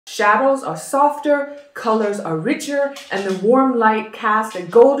Shadows are softer, colors are richer, and the warm light casts a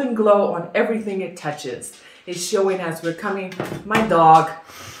golden glow on everything it touches. It's showing as we're coming. My dog.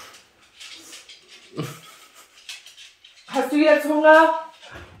 Hast du jetzt Hunger?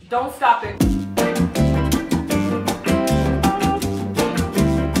 Don't stop it.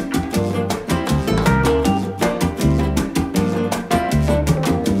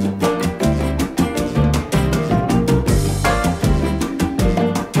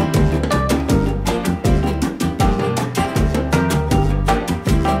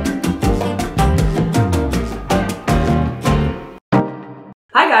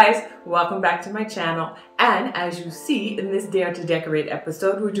 Hi guys, welcome back to my channel, and as you see in this Dare to Decorate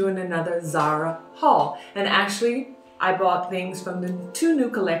episode, we're doing another Zara haul. And actually, I bought things from the two new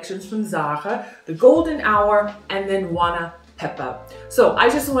collections from Zara, the Golden Hour and then Juana Pepa. So I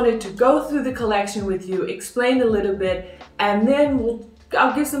just wanted to go through the collection with you, explain a little bit, and then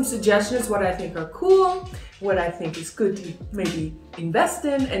I'll give some suggestions what I think are cool, what I think is good to maybe invest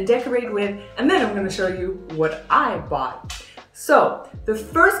in and decorate with, and then I'm going to show you what I bought. So the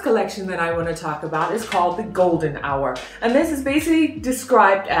first collection that I want to talk about is called the Golden Hour. And this is basically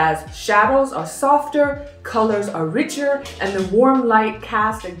described as shadows are softer, colors are richer, and the warm light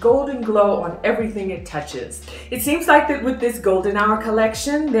casts a golden glow on everything it touches. It seems like that with this Golden Hour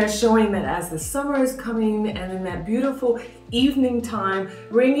collection, they're showing that as the summer is coming and in that beautiful evening time,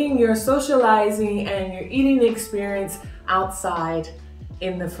 bringing your socializing and your eating experience outside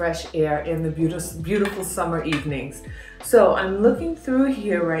in the fresh air in the beautiful summer evenings. So I'm looking through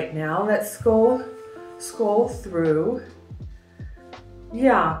here right now. Let's scroll through.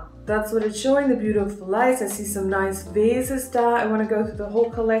 Yeah, that's what it's showing, the beautiful lights. I see some nice vases there. I want to go through the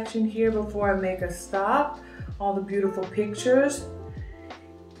whole collection here before I make a stop. All the beautiful pictures.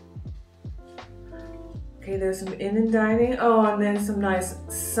 Okay, there's some inn and dining. Oh, and then some nice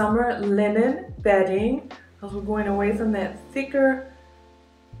summer linen bedding, because we're going away from that thicker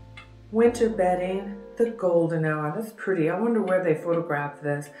winter bedding. The Golden Hour, that's pretty. I wonder where they photographed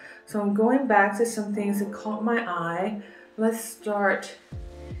this. So I'm going back to some things that caught my eye. Let's start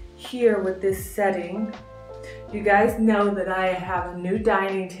here with this setting. You guys know that I have a new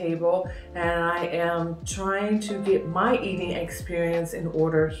dining table and I am trying to get my eating experience in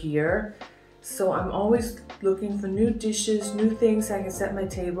order here. So I'm always looking for new dishes, new things I can set my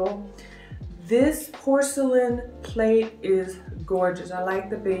table. This porcelain plate is gorgeous. I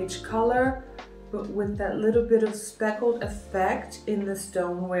like the beige color, but with that little bit of speckled effect in the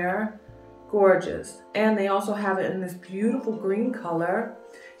stoneware. Gorgeous. And they also have it in this beautiful green color.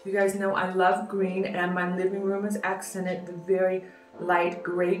 You guys know I love green, and my living room is accented with very light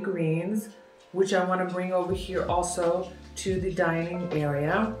gray greens, which I want to bring over here also to the dining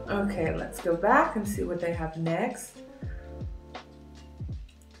area. Okay, let's go back and see what they have next.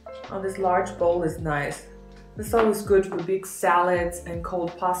 Oh, this large bowl is nice. This is always good for big salads and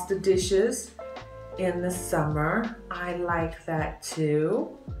cold pasta dishes in the summer. I like that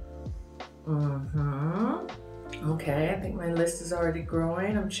too. Okay, I think my list is already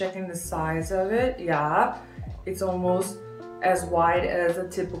growing. I'm checking the size of it. Yeah, it's almost as wide as a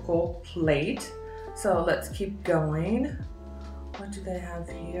typical plate. So let's keep going. What do they have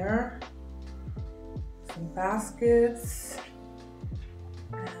here? Some baskets.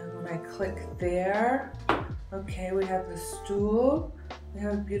 And when I click there, okay, we have the stool. We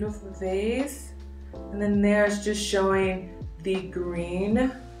have a beautiful vase. And then there's just showing the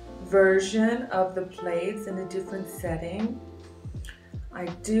green version of the plates in a different setting. I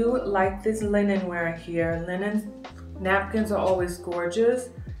do like this linenware here. Linen napkins are always gorgeous.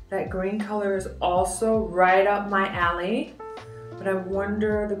 That green color is also right up my alley. But I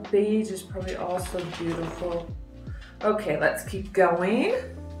wonder, the beige is probably also beautiful. Okay, let's keep going.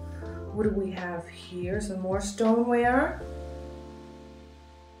 What do we have here? Some more stoneware.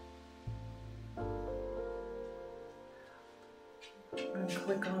 And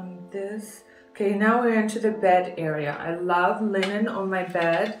click on this. Okay, now we're into the bed area. I love linen on my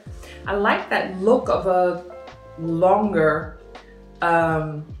bed. I like that look of a longer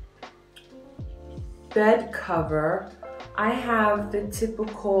bed cover. I have the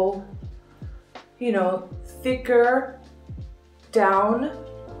typical, you know, thicker down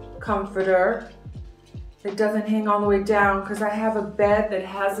comforter that doesn't hang all the way down, because I have a bed that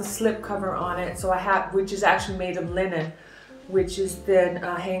has a slip cover on it, so I have, which is actually made of linen, which is then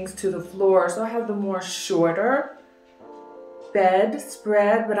hangs to the floor. So I have the more shorter bed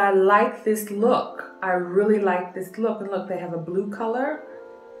spread, but I like this look. I really like this look. And look, they have a blue color.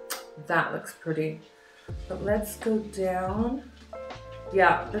 That looks pretty. But let's go down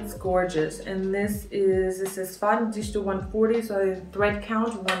Yeah, that's gorgeous. And this says Faden Dichte 140, so the thread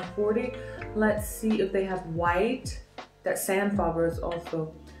count 140. Let's see if they have white. That Sandfarbe is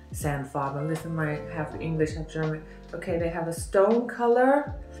also Sandfarbe. Listen, I have English, half German. Okay, they have a stone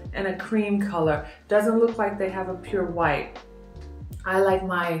color and a cream color. Doesn't look like they have a pure white. I like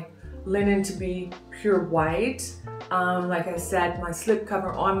my linen to be pure white. Like I said, my slip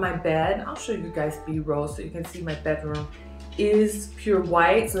cover on my bed, I'll show you guys B-roll so you can see my bedroom, is pure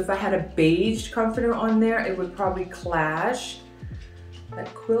white. So if I had a beige comforter on there, it would probably clash.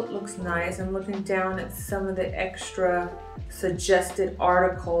 That quilt looks nice. I'm looking down at some of the extra suggested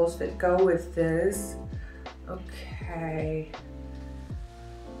articles that go with this. Okay.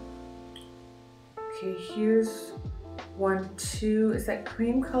 Okay, here's 1, 2. Is that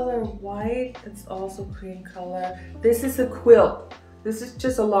cream color or white? It's also cream color. This is a quilt. This is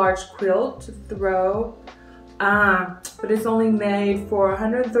just a large quilt to throw. But it's only made for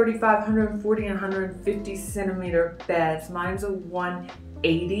 135, 140, and 150 centimeter beds. Mine's a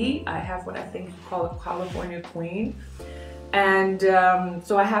 180. I have what I think you call a California Queen. And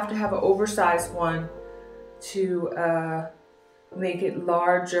so I have to have an oversized one to make it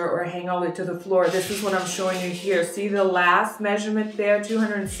larger or hang all the way to the floor. This is what I'm showing you here. See the last measurement there,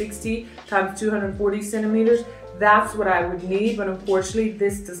 260 times 240 centimeters? That's what I would need, but unfortunately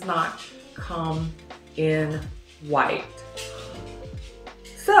this does not come in white.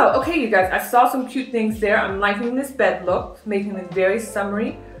 So, okay you guys, I saw some cute things there. I'm liking this bed look, making it very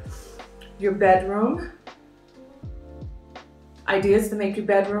summery. Your bedroom. Ideas to make your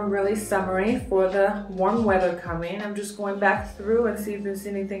bedroom really summery for the warm weather coming. I'm just going back through and see if there's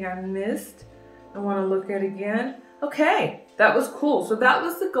anything I missed I want to look at again. Okay, that was cool. So that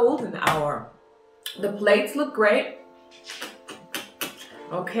was the golden hour. The plates look great.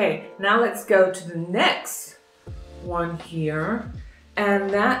 Okay, now let's go to the next one here. And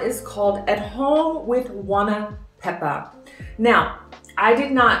that is called At Home with Juana Pepa. Now, I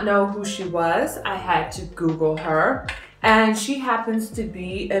did not know who she was. I had to Google her. And she happens to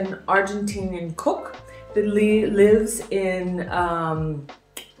be an Argentinian cook that lives in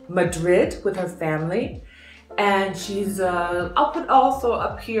Madrid with her family. And she's, I'll put also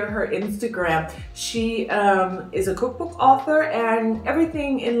up here her Instagram. She is a cookbook author and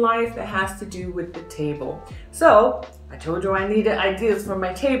everything in life that has to do with the table. So I told you I needed ideas for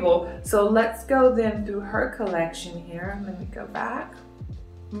my table. So let's go then through her collection here. Let me go back.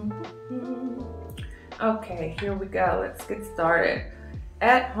 Okay, here we go. Let's get started.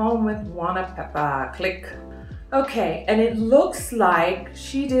 At Home with Juana Pepa. Click. Okay, and it looks like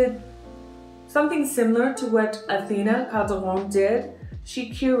she did something similar to what Athena Calderon did. She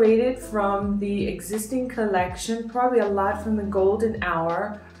curated from the existing collection, probably a lot from the Golden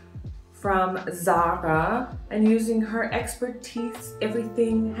Hour, from Zara, and using her expertise,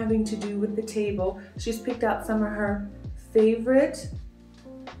 everything having to do with the table. She's picked out some of her favorite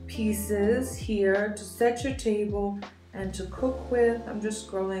pieces here to set your table and to cook with. I'm just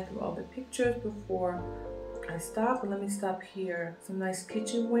scrolling through all the pictures before I stop. Let me stop here. Some nice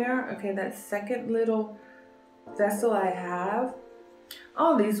kitchenware. Okay, that second little vessel I have.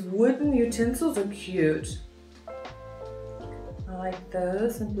 Oh, these wooden utensils are cute. I like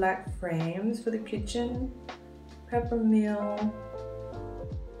those, and black frames for the kitchen. Pepper mill.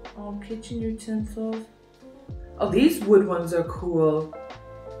 All kitchen utensils. Oh, these wood ones are cool.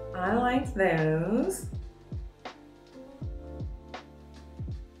 I like those.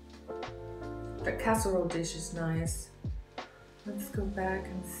 The casserole dish is nice. Let's go back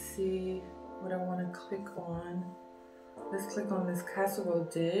and see what I want to click on. Let's click on this casserole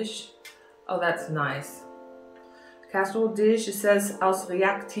dish. Oh, that's nice. Casserole dish, it says aus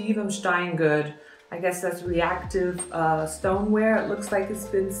reaktivem Steingut. I guess that's reactive stoneware. It looks like it's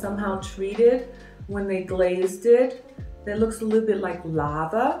been somehow treated when they glazed it. It looks a little bit like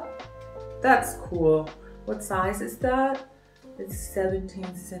lava. That's cool. What size is that? It's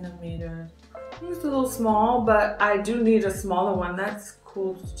 17 centimeters. It's a little small, but I do need a smaller one. That's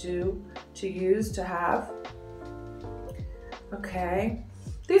cool to use, to have. Okay.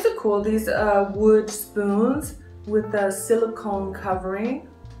 These are cool. These wood spoons with the silicone covering.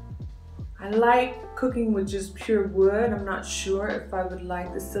 I like cooking with just pure wood. I'm not sure if I would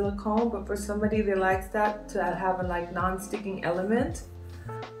like the silicone, but for somebody that likes that, to have a like non-sticking element,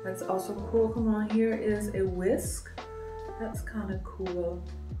 that's also cool. Come on, here is a whisk. That's kind of cool.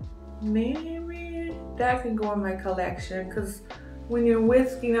 Maybe that can go in my collection, because when you're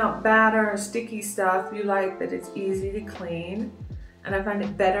whisking out batter and sticky stuff, you like that it's easy to clean. And I find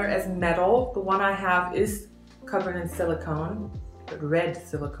it better as metal. The one I have is covered in silicone, but red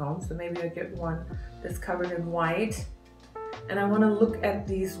silicone, so maybe I get one that's covered in white. And I want to look at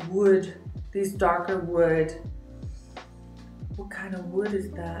these wood, these darker wood. What kind of wood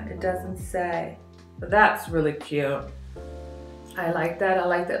is that? It doesn't say, but that's really cute. I like that. I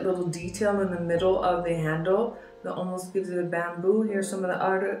like that little detail in the middle of the handle that almost gives it a bamboo. Here's some of the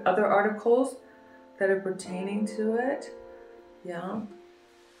other articles that are pertaining to it. Yeah.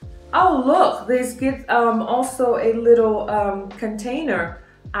 Oh, look, this gets also a little container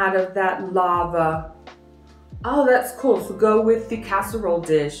out of that lava. Oh, that's cool. So go with the casserole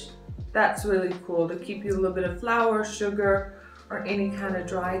dish. That's really cool to keep you a little bit of flour, sugar, or any kind of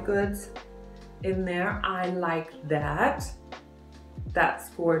dry goods in there. I like that. That's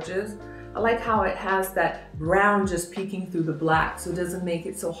gorgeous. I like how it has that brown just peeking through the black, so it doesn't make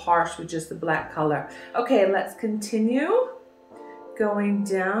it so harsh with just the black color. Okay, let's continue. Going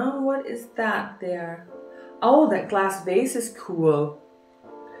down, what is that there? Oh, that glass vase is cool.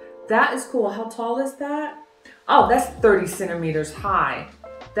 That is cool. How tall is that? Oh, that's 30 centimeters high.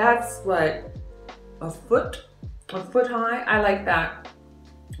 That's what, a foot high? I like that.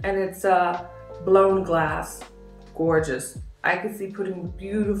 And it's blown glass. Gorgeous. I could see putting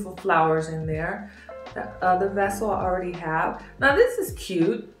beautiful flowers in there. The other vessel I already have. Now this is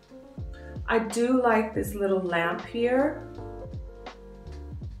cute. I do like this little lamp here.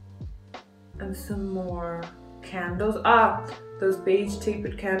 And some more candles. Ah, those beige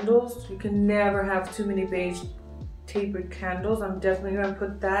tapered candles. You can never have too many beige tapered candles. I'm definitely gonna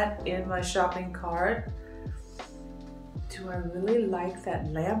put that in my shopping cart. Do I really like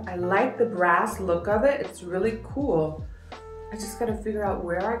that lamp? I like the brass look of it. It's really cool. I just gotta figure out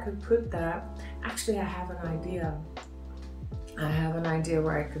where I could put that. Actually, I have an idea. I have an idea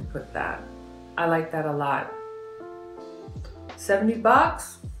where I could put that. I like that a lot. 70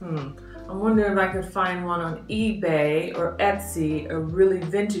 bucks? I'm wondering if I could find one on eBay or Etsy, a really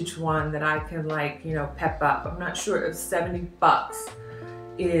vintage one that I can, like, you know, pep up. I'm not sure if 70 bucks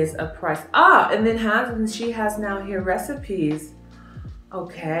is a price. Ah, and then she has now here recipes.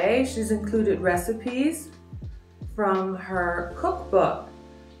 Okay, she's included recipes from her cookbook.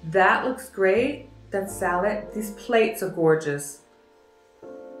 That looks great. That salad. These plates are gorgeous.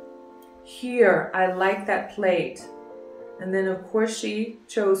 Here, I like that plate. And then of course she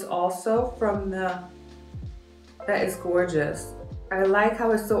chose also from that is gorgeous. I like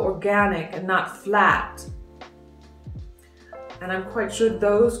how it's so organic and not flat. And I'm quite sure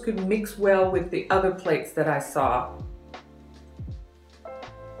those could mix well with the other plates that I saw.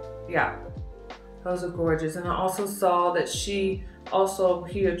 Yeah, those are gorgeous. And I also saw that she also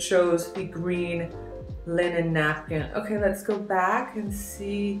here chose the green linen napkin. Okay, let's go back and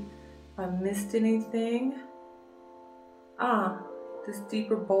see if I missed anything. Ah, this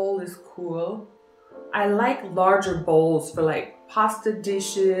deeper bowl is cool. I like larger bowls for like pasta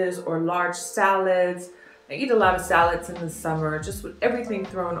dishes or large salads. I eat a lot of salads in the summer, just with everything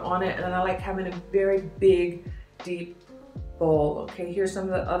thrown on it, and I like having a very big, deep bowl. Okay, here's some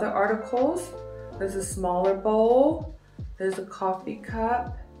of the other articles. There's a smaller bowl. There's a coffee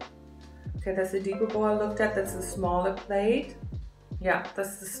cup. Okay, that's the deeper bowl I looked at. That's the smaller plate. Yeah,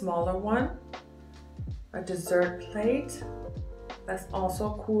 that's the smaller one. A dessert plate. That's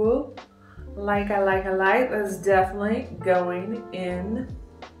also cool. I like. That's definitely going in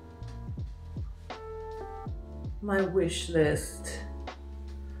my wish list.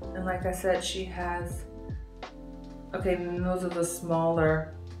 And like I said, she has, okay, and those are the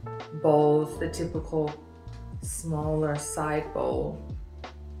smaller bowls, the typical smaller side bowl.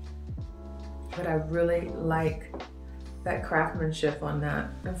 But I really like that craftsmanship on that.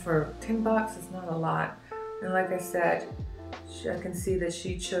 And for 10 bucks, it's not a lot. And like I said, I can see that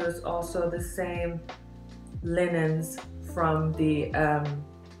she chose also the same linens from the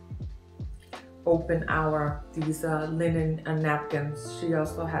open hour, these linen napkins she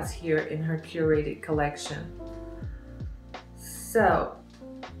also has here in her curated collection. So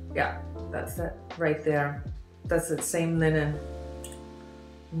yeah, that's it right there. That's the same linen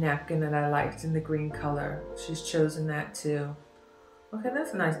napkin that I liked in the green color. She's chosen that too. Okay,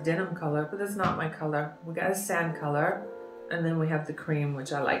 that's a nice denim color, but that's not my color. We got a sand color, and then we have the cream,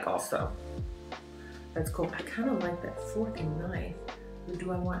 which I like also. That's cool. I kind of like that fork and knife. But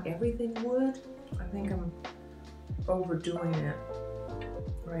do I want everything wood? I think I'm overdoing it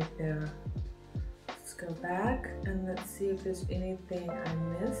right there. Let's go back and let's see if there's anything I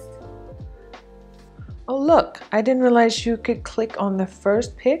missed. Oh look, I didn't realize you could click on the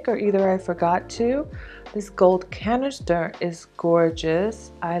first pick, or either I forgot to. This gold canister is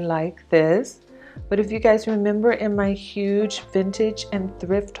gorgeous. I like this. But if you guys remember in my huge vintage and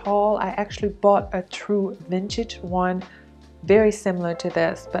thrift haul, I actually bought a true vintage one, very similar to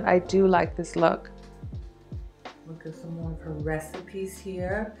this, but I do like this look. Look at some more of her recipes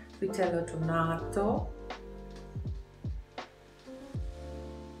here. Vitello tonato.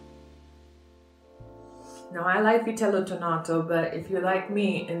 Now I like vitello tonato, but if you're like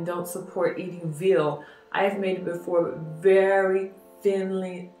me and don't support eating veal, I have made it before. Very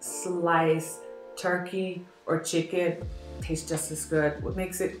thinly sliced turkey or chicken tastes just as good. What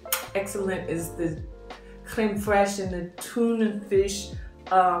makes it excellent is the creme fraiche and the tuna fish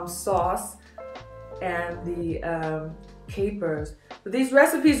sauce and the capers. But these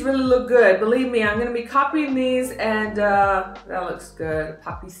recipes really look good. Believe me, I'm going to be copying these, and that looks good.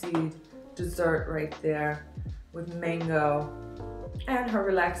 Poppy seed dessert right there with mango, and her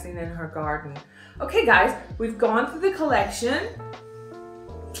relaxing in her garden. Okay guys, we've gone through the collection.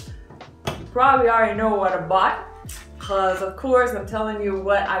 You probably already know what I bought, because of course I'm telling you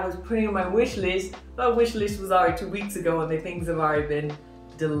what I was putting on my wish list. My wish list was already 2 weeks ago and the things have already been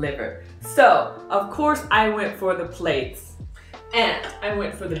delivered. So of course I went for the plates, and I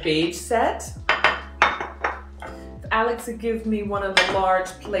went for the beige set. Alex would give me one of the large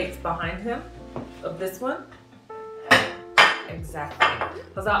plates behind him, of this one. Exactly.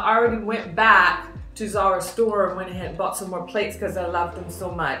 Because I already went back to Zara store and went ahead and bought some more plates because I love them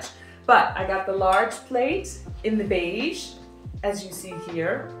so much. But I got the large plate in the beige, as you see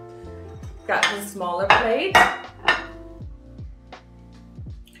here. Got the smaller plate.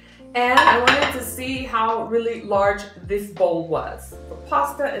 And I wanted to see how really large this bowl was. For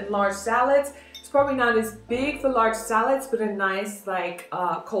pasta and large salads, it's probably not as big for large salads, but a nice like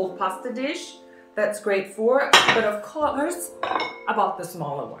cold pasta dish. That's great for it. But of course, I bought the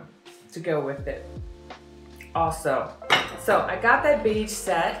smaller one to go with it also. So I got that beige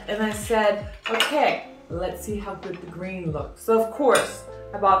set and I said, okay, let's see how good the green looks. So of course,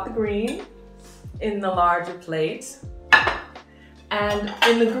 I bought the green in the larger plate. And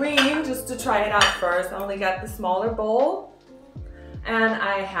in the green, just to try it out first, I only got the smaller bowl. And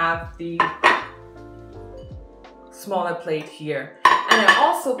I have the smaller plate here. And I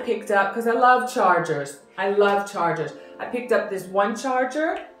also picked up, because I love chargers. I love chargers. I picked up this one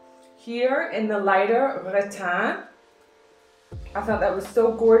charger here in the lighter rattan. I thought that was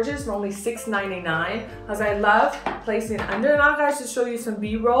so gorgeous for only $6.99, because I love placing it under. And I'll guys just show you some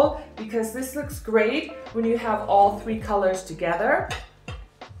B-roll, because this looks great when you have all 3 colors together.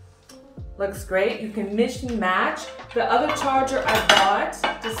 Looks great. You can mix and match. The other charger I bought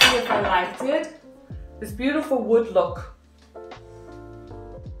to see if I liked it, this beautiful wood look.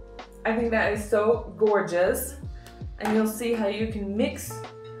 I think that is so gorgeous. And you'll see how you can mix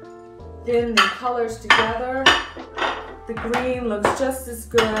in the colors together. The green looks just as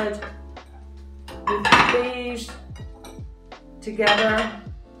good with the beige together.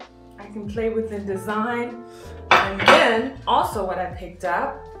 I can play with the design. And then also what I picked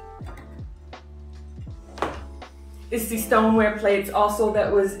up is the stoneware plates also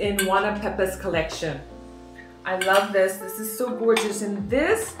that was in Juana Pepa's collection. I love this. This is so gorgeous. And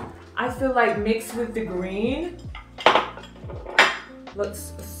this, I feel like mixed with the green,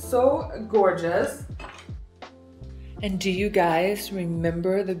 looks so gorgeous. And do you guys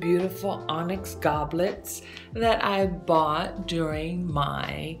remember the beautiful onyx goblets that I bought during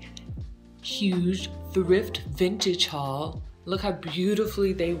my huge thrift vintage haul? Look how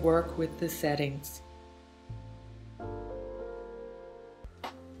beautifully they work with the settings.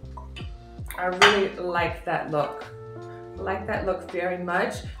 I really like that look. I like that look very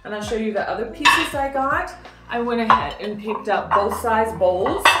much. And I'll show you the other pieces I got. I went ahead and picked up both size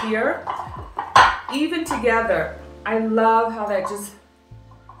bowls here. Even together, I love how that just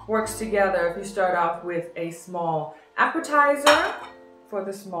works together. If you start off with a small appetizer for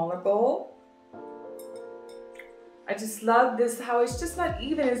the smaller bowl. I just love this, how it's just not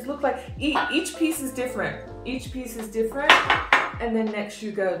even. It's look like each piece is different. Each piece is different. And then next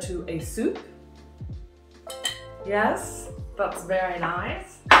you go to a soup. Yes, that's very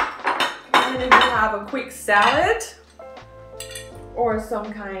nice. And then if you have a quick salad or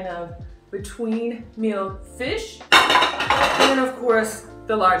some kind of between meal fish. And then of course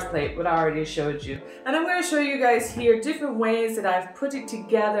the large plate, what I already showed you. And I'm going to show you guys here different ways that I've put it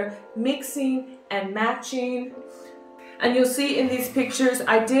together, mixing and matching. And you'll see in these pictures,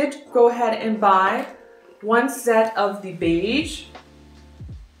 I did go ahead and buy one set of the beige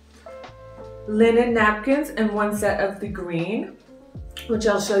linen napkins and one set of the green, which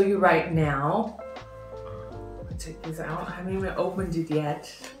I'll show you right now. I'll take these out. I haven't even opened it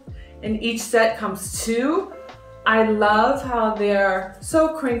yet. And each set comes 2. I love how they're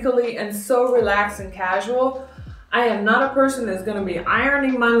so crinkly and so relaxed and casual. I am not a person that's going to be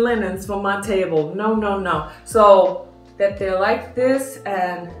ironing my linens for my table. No, no, no. So that they're like this,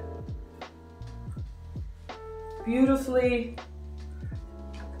 and beautifully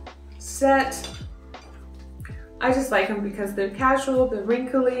set. I just like them because they're casual, they're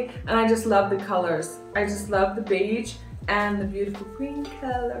wrinkly, and I just love the colors. I just love the beige and the beautiful green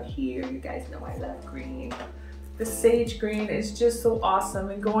color here. You guys know I love green. The sage green is just so awesome,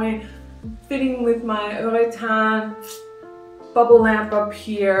 and fitting with my Reid bubble lamp up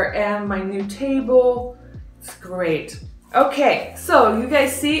here and my new table. It's great. Okay, so you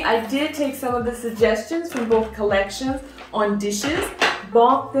guys see I did take some of the suggestions from both collections on dishes,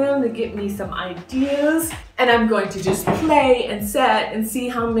 bought them to get me some ideas, and I'm going to just play and set and see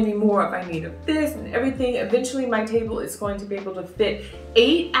how many more if I need of this and everything. Eventually my table is going to be able to fit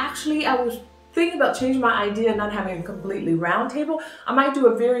 8. Actually, I was thinking about changing my idea and not having a completely round table. I might do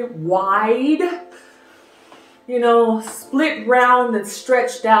a very wide, you know, split round that's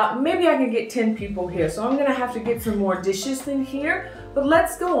stretched out. Maybe I can get 10 people here. So I'm gonna have to get some more dishes in here. But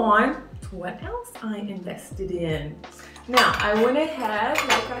let's go on to what else I invested in. Now, I went ahead,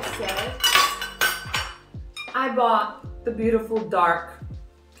 like I said, I bought the beautiful dark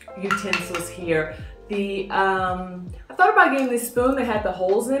utensils here. I thought about getting this spoon that had the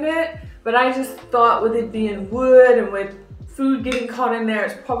holes in it, but I just thought with it being wood and with food getting caught in there,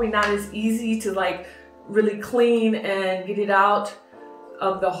 it's probably not as easy to like really clean and get it out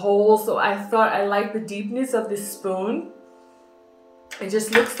of the hole. So I thought I like the deepness of this spoon. It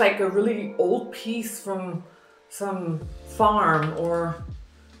just looks like a really old piece from some farm or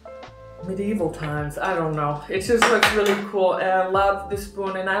medieval times. I don't know. It just looks really cool, and I love the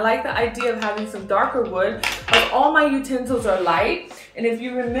spoon, and I like the idea of having some darker wood. Like, all my utensils are light, and if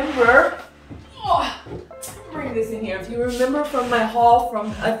you remember, bring this in here. If you remember from my haul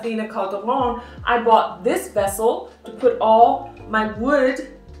from Athena Carbone, I bought this vessel to put all my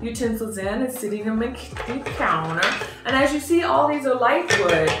wood utensils in and sitting on my counter. And as you see, all these are light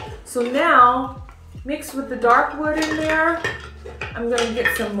wood. So now, mixed with the dark wood in there, I'm gonna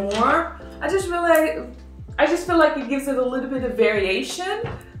get some more. I just feel like it gives it a little bit of variation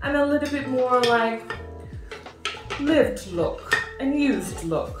and a little bit more like lived look and used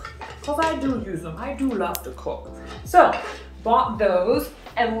look. Because I do use them. I do love to cook. So, bought those.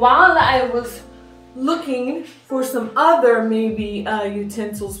 And while I was looking for some other maybe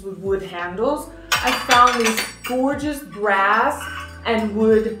utensils with wood handles, I found these gorgeous brass and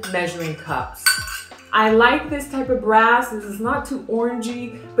wood measuring cups. I like this type of brass. This is not too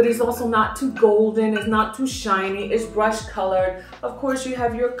orangey, but it's also not too golden. It's not too shiny. It's brush colored. Of course, you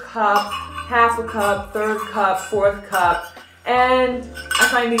have your cup, half a cup, third cup, fourth cup. And I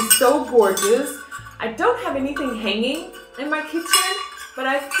find these so gorgeous. I don't have anything hanging in my kitchen, but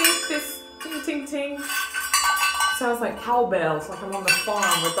I think this ting ting ting sounds like cowbells, like I'm on the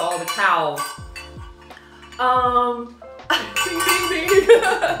farm with all the cows. Ting ting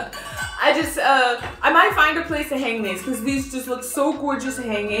ting. I might find a place to hang these because these just look so gorgeous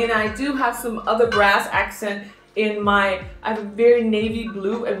hanging. And I do have some other brass accent in I have a very navy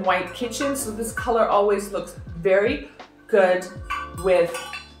blue and white kitchen, so this color always looks very good with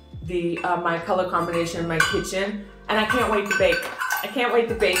the my color combination in my kitchen. And I can't wait to bake. I can't wait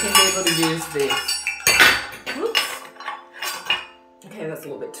to bake and be able to use these. Oops. Okay, that's a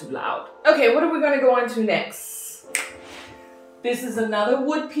little bit too loud. Okay, what are we gonna go on to next? This is another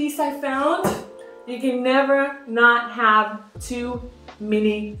wood piece I found. You can never not have too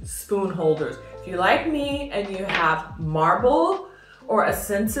many spoon holders. If you're like me and you have marble or a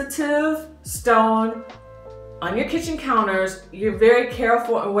sensitive stone on your kitchen counters, you're very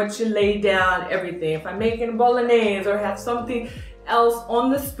careful on what you lay down, everything. If I'm making a bolognese or have something else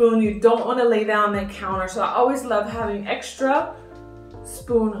on the spoon, you don't want to lay down that counter. So I always love having extra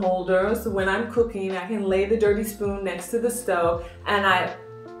spoon holders. So when I'm cooking, I can lay the dirty spoon next to the stove. And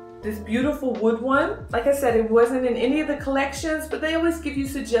this beautiful wood one, like I said, it wasn't in any of the collections, but they always give you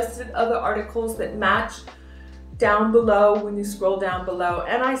suggested other articles that match down below when you scroll down below.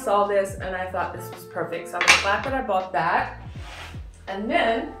 And I saw this and I thought this was perfect. So I was glad that I bought that. And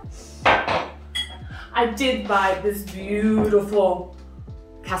then I did buy this beautiful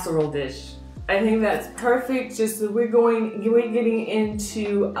casserole dish. I think that's perfect. Just that we're getting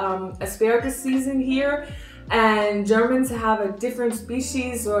into asparagus season here, and Germans have a different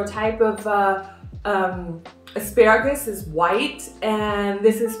species or type of asparagus is white, and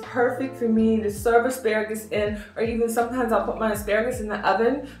this is perfect for me to serve asparagus in, or even sometimes I'll put my asparagus in the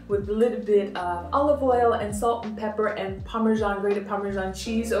oven with a little bit of olive oil and salt and pepper and grated Parmesan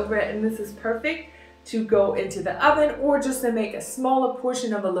cheese over it, and this is perfect to go into the oven or just to make a smaller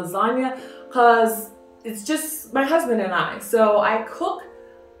portion of a lasagna, because it's just my husband and I. So I cook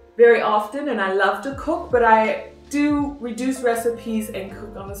very often and I love to cook, but I do reduce recipes and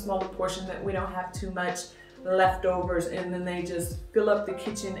cook on a smaller portion that we don't have too much leftovers and then they just fill up the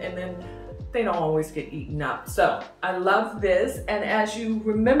kitchen and then they don't always get eaten up. So I love this. And as you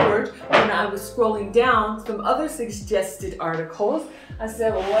remembered when I was scrolling down some other suggested articles, I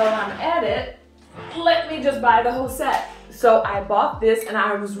said, well, while I'm at it, let me just buy the whole set. So I bought this and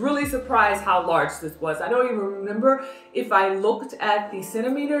I was really surprised how large this was. I don't even remember if I looked at the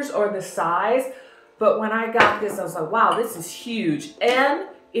centimeters or the size, but when I got this, I was like, wow, this is huge. And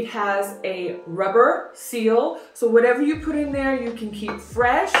it has a rubber seal. So whatever you put in there, you can keep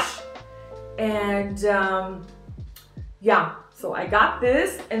fresh. And yeah, so I got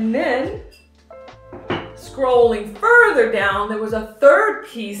this, and then scrolling further down, there was a third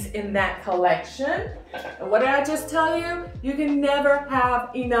piece in that collection. And what did I just tell you? You can never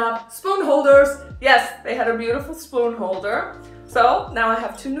have enough spoon holders. Yes, they had a beautiful spoon holder. So now I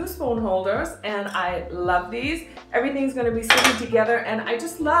have 2 new spoon holders and I love these. Everything's gonna be sitting together, and I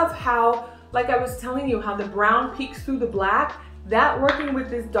just love how, like I was telling you, how the brown peeks through the black. That working with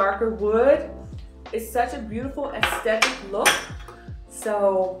this darker wood is such a beautiful aesthetic look.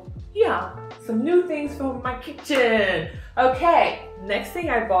 So yeah, some new things for my kitchen. Okay, next thing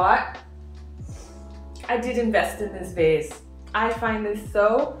I bought, I did invest in this vase. I find this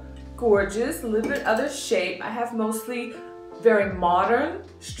so gorgeous, a little bit other shape. I have mostly very modern,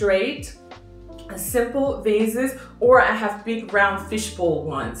 straight, simple vases, or I have big round fishbowl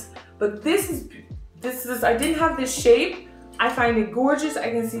ones. But this is, I didn't have this shape. I find it gorgeous.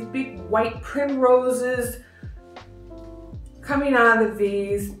 I can see big white primroses coming out of the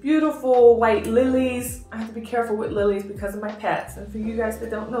vase, beautiful white lilies. I have to be careful with lilies because of my pets. And for you guys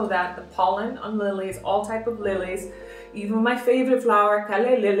that don't know that, the pollen on lilies, all type of lilies, even my favorite flower,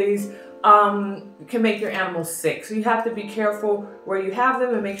 Calais lilies, can make your animals sick. So you have to be careful where you have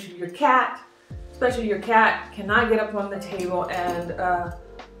them and make sure your cat, especially your cat, cannot get up on the table and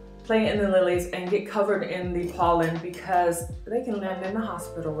play in the lilies and get covered in the pollen, because they can land in the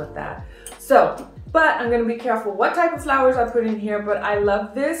hospital with that. So, but I'm gonna be careful what type of flowers I put in here, but I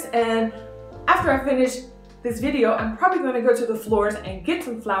love this. And after I finish this video, I'm probably gonna go to the floors and get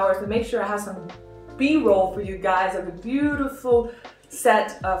some flowers and make sure I have some B-roll for you guys of a beautiful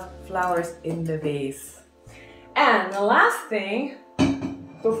set of flowers in the vase. And the last thing,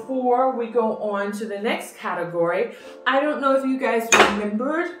 before we go on to the next category, I don't know if you guys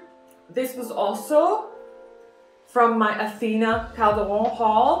remembered, this was also from my Athena Carbone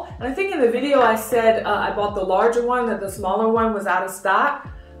haul. And I think in the video I said I bought the larger one, that the smaller one was out of stock.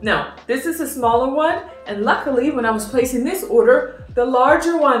 No, this is a smaller one. And luckily when I was placing this order, the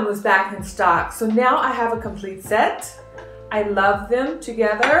larger one was back in stock. So now I have a complete set. I love them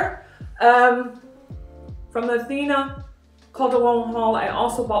together. From the Athena Carbone haul, I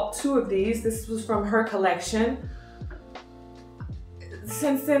also bought 2 of these. This was from her collection.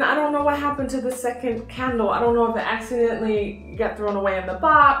 Since then, I don't know what happened to the second candle. I don't know if it accidentally got thrown away in the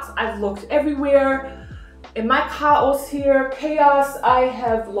box. I've looked everywhere. In my chaos here, I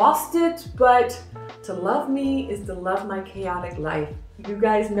have lost it, but to love me is to love my chaotic life. You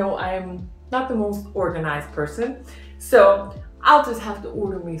guys know I'm not the most organized person, so I'll just have to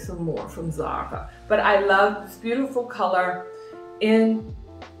order me some more from Zara. But I love this beautiful color in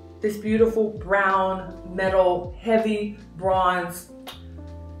this beautiful brown, metal, heavy bronze.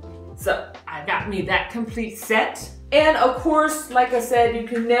 So I got me that complete set. And of course, like I said, you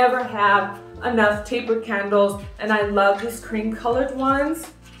can never have enough tapered candles. And I love these cream colored ones.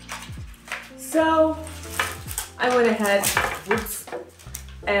 So I went ahead, whoops,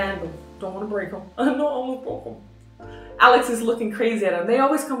 and don't want to break them. I know I almost broke them. Alex is looking crazy at them. They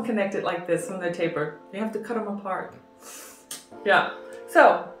always come connected like this when they're tapered. You have to cut them apart. Yeah,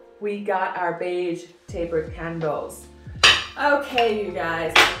 so we got our beige tapered candles. Okay, you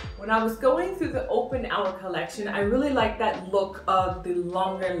guys, when I was going through the open hour collection, I really like that look of the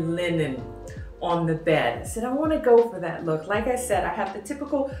longer linen on the bed. I said, I want to go for that look. Like I said, I have the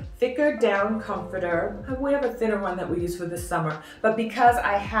typical thicker down comforter. We have a thinner one that we use for the summer, but because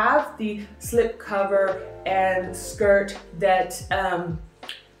I have the slip cover and skirt that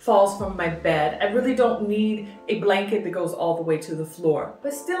falls from my bed, I really don't need a blanket that goes all the way to the floor.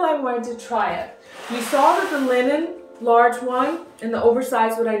 But still, I wanted to try it. You saw that the linen large one and the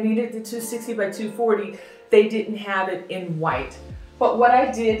oversized, what I needed, the 260 by 240, they didn't have it in white. But what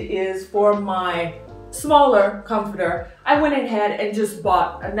I did is, for my smaller comforter, I went ahead and just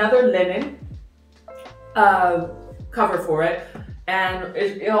bought another linen cover for it. And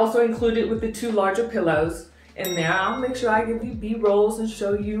it also included with the 2 larger pillows in there. I'll make sure I give you B-rolls and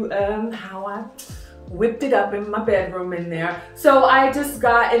show you how I whipped it up in my bedroom in there. So I just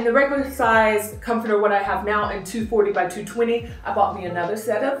got, in the regular size comforter, what I have now in 240 by 220, I bought me another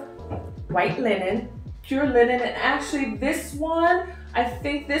set of white linen pure linen. And actually this one, I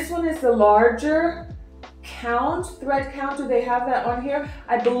think this one is the larger count, thread count. Do they have that on here?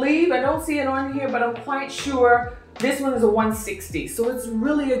 I believe, I don't see it on here, but I'm quite sure this one is a 160. So it's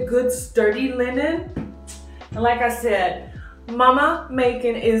really a good sturdy linen. And like I said, Mama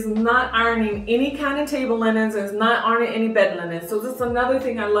Macon is not ironing any kind of table linens, is not ironing any bed linens. So this is another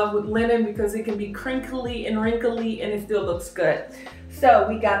thing I love with linen, because it can be crinkly and wrinkly and it still looks good. So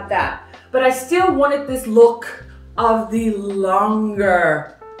we got that. But I still wanted this look of the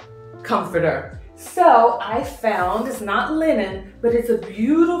longer comforter. So I found, it's not linen, but it's a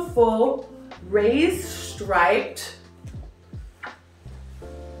beautiful raised striped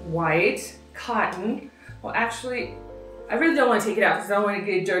white cotton. Well, actually, I really don't want to take it out because I don't want to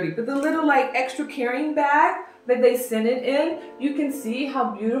get it dirty, but the little like extra carrying bag that they sent it in, you can see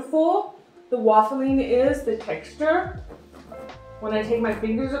how beautiful the waffling is, the texture, when I take my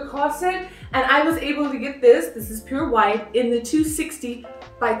fingers across it. And I was able to get this is pure white, in the 260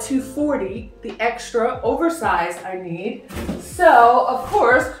 by 240, the extra oversized I need. So, of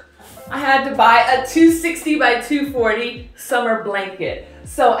course, I had to buy a 260 by 240 summer blanket.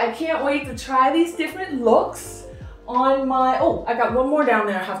 So I can't wait to try these different looks on my, oh, I got one more down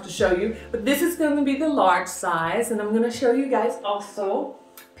there I have to show you, but this is going to be the large size, and I'm going to show you guys also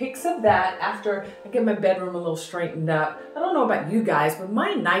pics of that after I get my bedroom a little straightened up. I don't know about you guys, but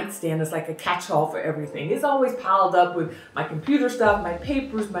my nightstand is like a catch-all for everything. It's always piled up with my computer stuff, my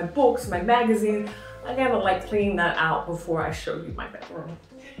papers, my books, my magazines. I gotta like clean that out before I show you my bedroom.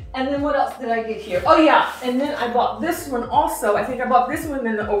 And then what else did I get here? Oh yeah, and then I bought this one also. I think I bought this one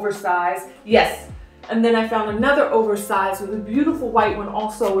in the oversized. Yes. And then I found another oversized with a beautiful white one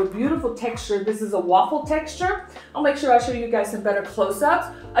also with beautiful texture. This is a waffle texture. I'll make sure I show you guys some better close-ups.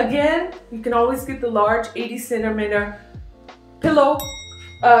 Again, you can always get the large 80 centimeter pillow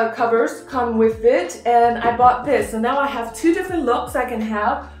covers come with it. And I bought this. So now I have two different looks I can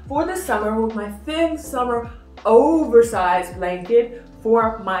have for the summer with my thin summer oversized blanket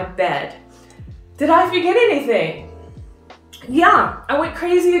for my bed. Did I forget anything? Yeah, I went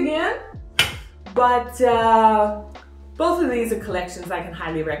crazy again. But both of these are collections I can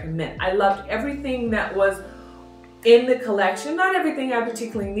highly recommend. I loved everything that was in the collection. Not everything I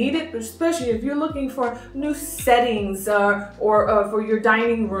particularly needed, but especially if you're looking for new settings or for your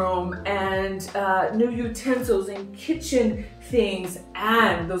dining room and new utensils and kitchen things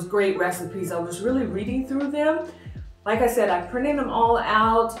and those great recipes. I was really reading through them. Like I said, I'm printing them all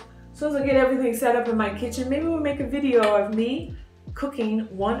out. As soon as I get everything set up in my kitchen, maybe we'll make a video of me cooking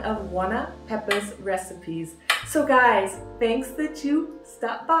one of Juana Pepa's recipes. So guys, thanks that you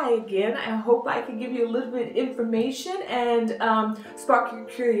stopped by again. I hope I can give you a little bit of information and spark your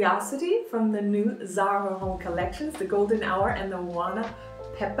curiosity from the new Zara home collections, the Golden Hour and the Juana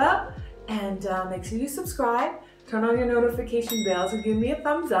Pepa. And make sure you subscribe, turn on your notification bells, and give me a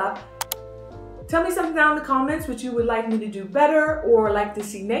thumbs up. Tell me something down in the comments what you would like me to do better or like to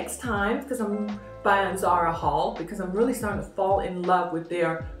see next time, because I'm buying Zara haul, because I'm really starting to fall in love with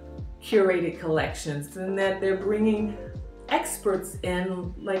their curated collections, and that they're bringing experts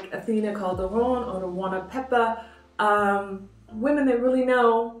in like Athena Calderon or the Juana Pepa, women that really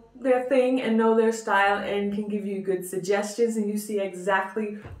know their thing and know their style and can give you good suggestions, and you see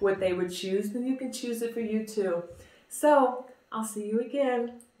exactly what they would choose, then you can choose it for you too. So I'll see you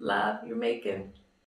again. Love, you're Macon.